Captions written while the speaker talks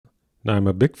Now, I'm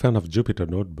a big fan of Jupyter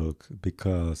Notebook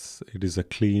because it is a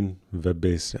clean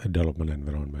web-based development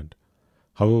environment.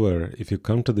 However, if you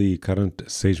come to the current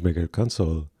SageMaker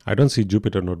console, I don't see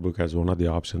Jupyter Notebook as one of the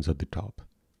options at the top.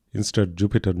 Instead,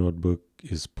 Jupyter Notebook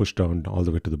is pushed down all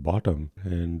the way to the bottom,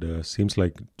 and seems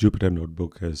like Jupyter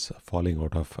Notebook is falling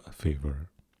out of favor.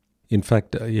 In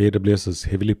fact, AWS is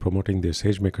heavily promoting their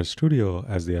SageMaker Studio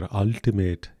as their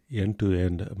ultimate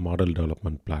end-to-end model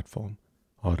development platform,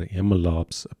 or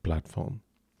MLOps platform.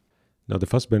 Now, the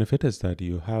first benefit is that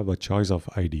you have a choice of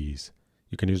IDEs.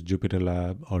 You can use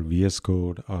JupyterLab or VS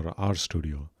Code or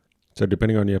RStudio. So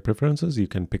depending on your preferences, you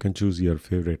can pick and choose your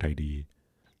favorite IDE.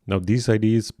 Now, these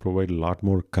IDEs provide a lot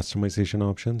more customization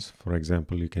options. For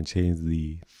example, you can change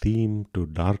the theme to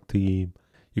dark theme.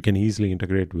 You can easily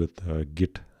integrate with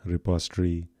Git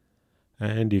Repository.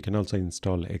 And you can also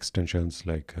install extensions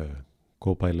like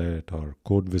Copilot or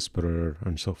Code Whisperer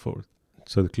and so forth.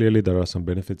 So clearly there are some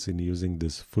benefits in using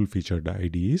this full-featured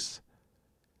IDEs.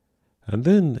 And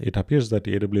then it appears that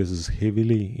AWS is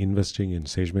heavily investing in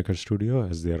SageMaker Studio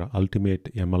as their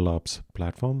ultimate MLOps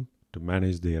platform to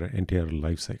manage their entire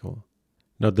lifecycle.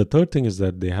 Now, the third thing is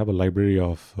that they have a library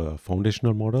of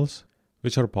foundational models,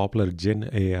 which are popular Gen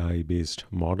AI-based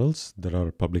models that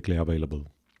are publicly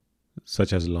available,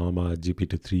 such as Llama,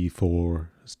 GPT-3,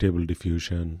 4, Stable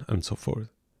Diffusion, and so forth.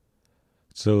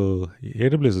 So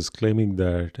AWS is claiming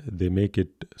that they make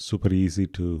it super easy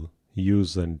to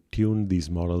use and tune these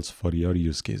models for your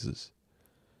use cases.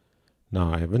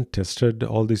 Now, I haven't tested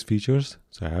all these features,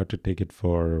 so I have to take it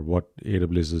for what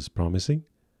AWS is promising.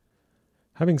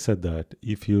 Having said that,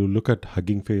 if you look at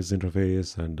Hugging Face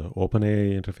interface and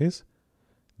OpenAI interface,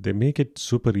 they make it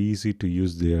super easy to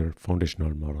use their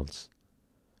foundational models.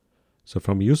 So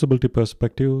from a usability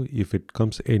perspective, if it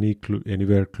comes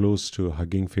anywhere close to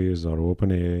Hugging Face or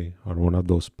OpenAI or one of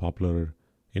those popular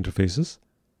interfaces,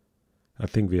 I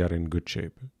think we are in good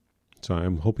shape. So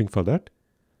I'm hoping for that.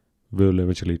 We'll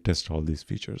eventually test all these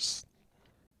features.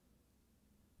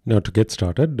 Now, to get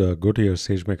started, go to your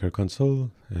SageMaker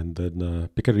console and then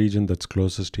pick a region that's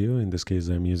closest to you. In this case,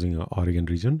 I'm using an Oregon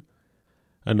region.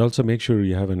 And also make sure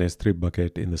you have an S3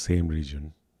 bucket in the same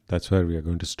region. That's where we are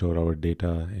going to store our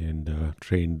data and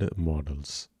trained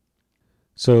models.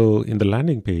 So in the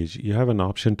landing page, you have an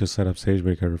option to set up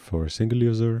SageMaker for a single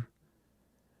user,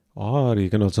 or you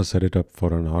can also set it up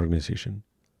for an organization.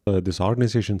 This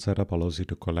organization setup allows you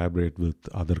to collaborate with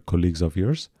other colleagues of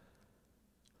yours.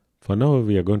 For now,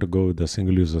 we are going to go with the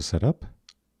single user setup.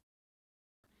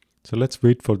 So let's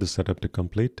wait for the setup to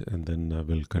complete and then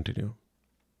we'll continue.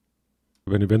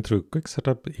 When we went through a quick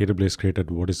setup, AWS created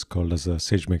what is called as a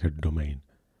SageMaker domain.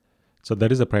 So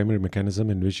that is a primary mechanism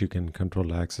in which you can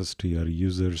control access to your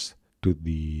users to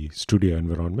the studio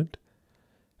environment,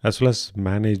 as well as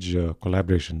manage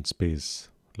collaboration space,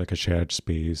 like a shared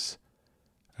space,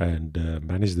 and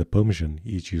manage the permission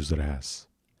each user has.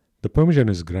 The permission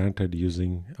is granted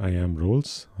using IAM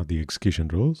roles or the execution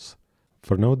roles.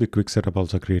 For now, the quick setup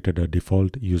also created a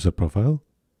default user profile.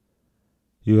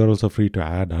 You are also free to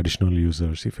add additional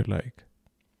users if you like.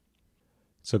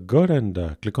 So go ahead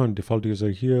and click on default user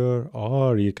here,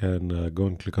 or you can go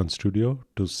and click on Studio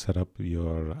to set up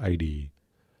your IDE.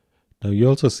 Now you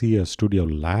also see a Studio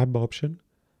Lab option.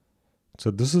 So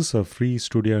this is a free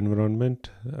studio environment,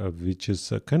 which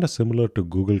is kind of similar to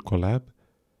Google Colab.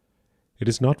 It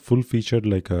is not full featured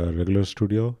like a regular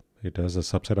studio. It has a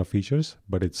subset of features,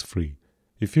 but it's free.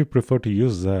 If you prefer to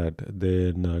use that,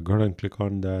 then go ahead and click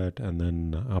on that and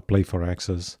then apply for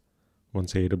access.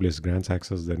 Once AWS grants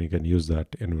access, then you can use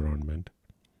that environment.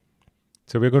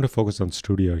 So we're going to focus on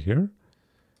Studio here.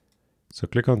 So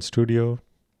click on Studio,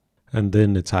 and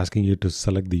then it's asking you to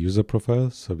select the user profile.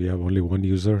 So we have only one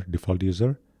user, default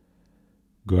user.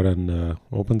 Go ahead and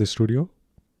open the Studio.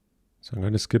 So I'm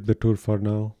going to skip the tour for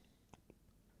now.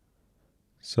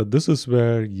 So this is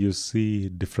where you see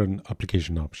different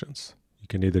application options. You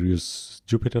can either use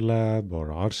JupyterLab or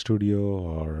RStudio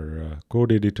or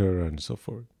Code Editor and so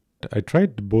forth. I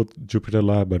tried both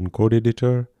JupyterLab and Code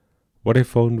Editor. What I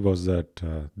found was that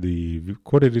the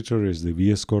Code Editor is the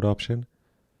VS Code option.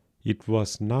 It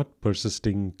was not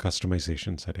persisting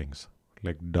customization settings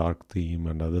like dark theme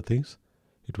and other things.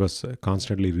 It was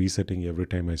constantly resetting every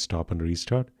time I stop and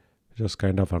restart. It was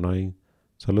kind of annoying.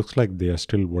 So it looks like they are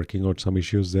still working out some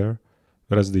issues there.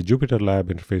 Whereas the JupyterLab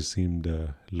interface seemed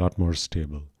a lot more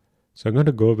stable. So I'm going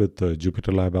to go with the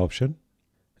JupyterLab option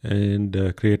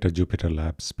and create a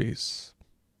JupyterLab space.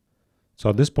 So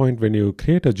at this point, when you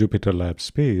create a JupyterLab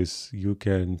space, you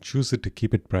can choose it to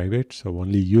keep it private. So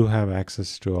only you have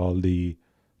access to all the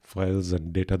files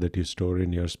and data that you store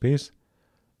in your space,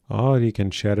 or you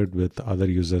can share it with other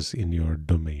users in your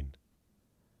domain.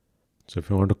 So if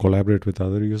you want to collaborate with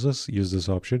other users, use this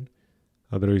option.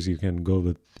 Otherwise, you can go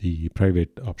with the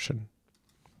private option.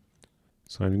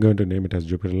 So I'm going to name it as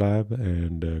JupyterLab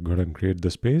and go ahead and create the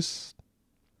space.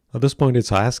 At this point, it's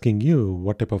asking you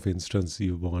what type of instance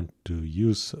you want to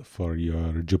use for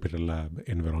your JupyterLab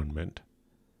environment.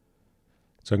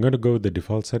 So I'm going to go with the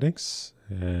default settings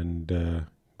and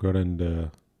go ahead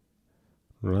and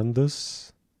run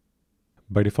this.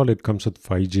 By default, it comes with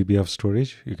 5 GB of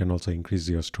storage. You can also increase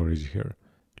your storage here.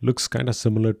 Looks kind of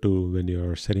similar to when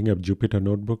you're setting up Jupyter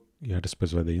Notebook. You have to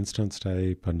specify the instance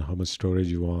type and how much storage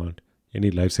you want,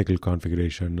 any lifecycle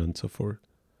configuration, and so forth.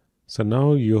 So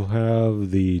now you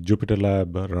have the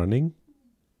JupyterLab running.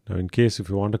 Now in case if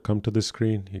you want to come to the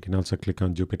screen, you can also click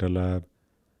on JupyterLab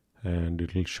and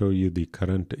it will show you the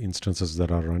current instances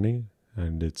that are running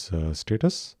and its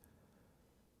status.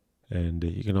 And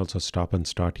you can also stop and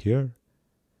start here.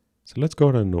 So let's go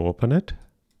ahead and open it.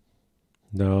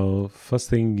 Now, first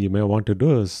thing you may want to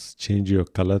do is change your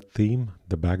color theme,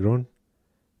 the background,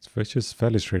 which is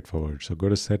fairly straightforward. So go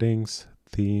to settings,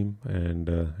 theme, and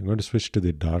I'm going to switch to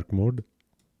the dark mode.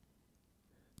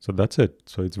 So that's it.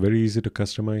 So it's very easy to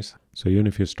customize. So even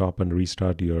if you stop and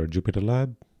restart your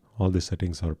JupyterLab, all the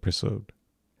settings are preserved.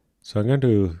 So I'm going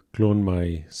to clone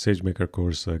my SageMaker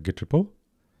course Git repo.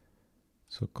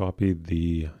 So copy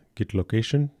the Git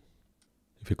location.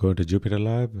 If you go to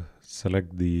JupyterLab,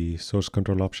 select the source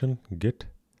control option, Git,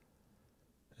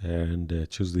 and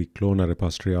choose the clone a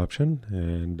repository option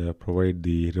and provide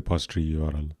the repository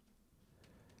URL.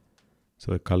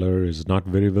 So the color is not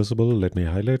very visible. Let me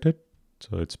highlight it.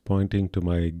 So it's pointing to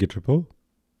my Git repo.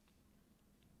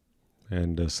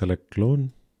 And select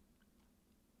clone.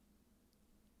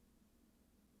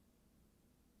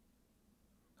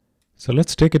 So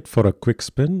let's take it for a quick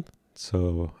spin.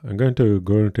 So I'm going to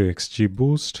go into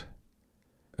XGBoost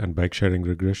and bike sharing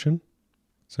regression.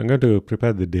 So I'm going to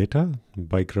prepare the data,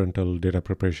 bike rental data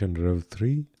preparation Rev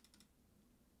 3.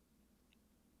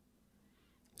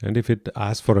 And if it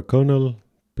asks for a kernel,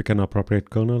 pick an appropriate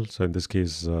kernel. So in this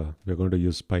case, we're going to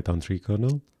use Python 3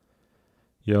 kernel.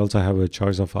 You also have a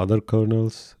choice of other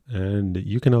kernels, and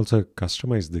you can also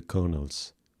customize the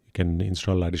kernels. You can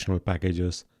install additional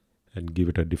packages and give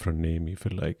it a different name if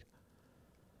you like.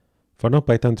 For now,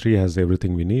 Python 3 has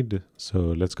everything we need. So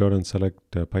let's go ahead and select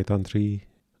Python 3.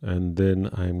 And then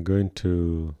I'm going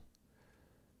to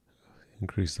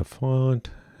increase the font.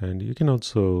 And you can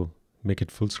also make it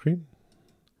full screen,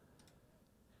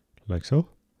 like so.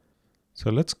 So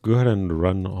let's go ahead and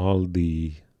run all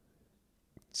the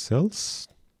cells.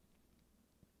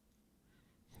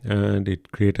 And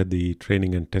it created the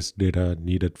training and test data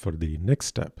needed for the next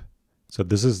step. So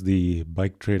this is the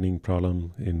bike training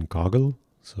problem in Kaggle.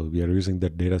 So we are using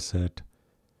that data set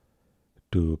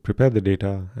to prepare the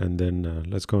data, and then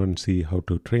let's go and see how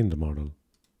to train the model.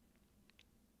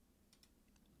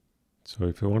 So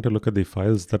if you want to look at the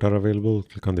files that are available,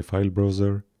 click on the file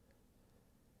browser.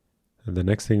 And the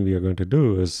next thing we are going to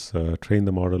do is train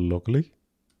the model locally.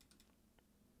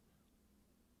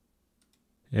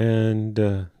 And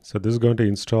so this is going to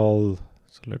install,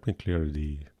 so let me clear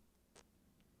the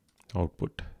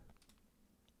output.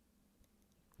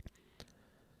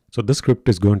 So this script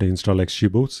is going to install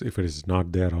XGBoost if it is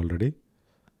not there already.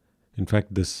 In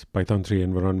fact, this Python 3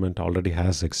 environment already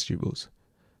has XGBoost.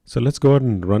 So let's go ahead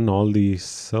and run all these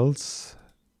cells.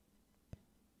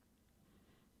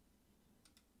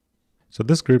 So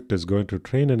this script is going to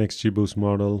train an XGBoost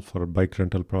model for a bike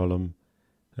rental problem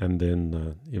and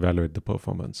then evaluate the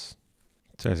performance.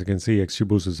 So as you can see,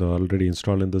 XGBoost is already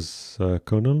installed in this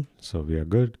kernel, so we are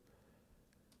good.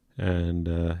 And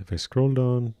if I scroll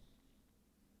down,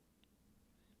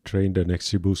 trained an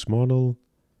XGBoost model,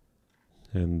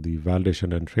 and the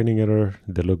validation and training error,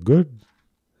 they look good.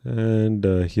 And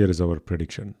here is our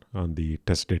prediction on the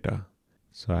test data.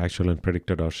 So actual and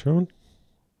predicted are shown.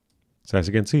 So as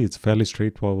you can see, it's fairly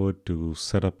straightforward to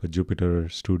set up a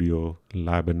Jupyter Studio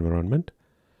lab environment.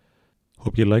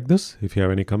 Hope you like this. If you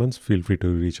have any comments, feel free to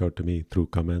reach out to me through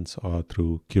comments or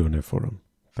through Q&A forum.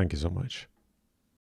 Thank you so much.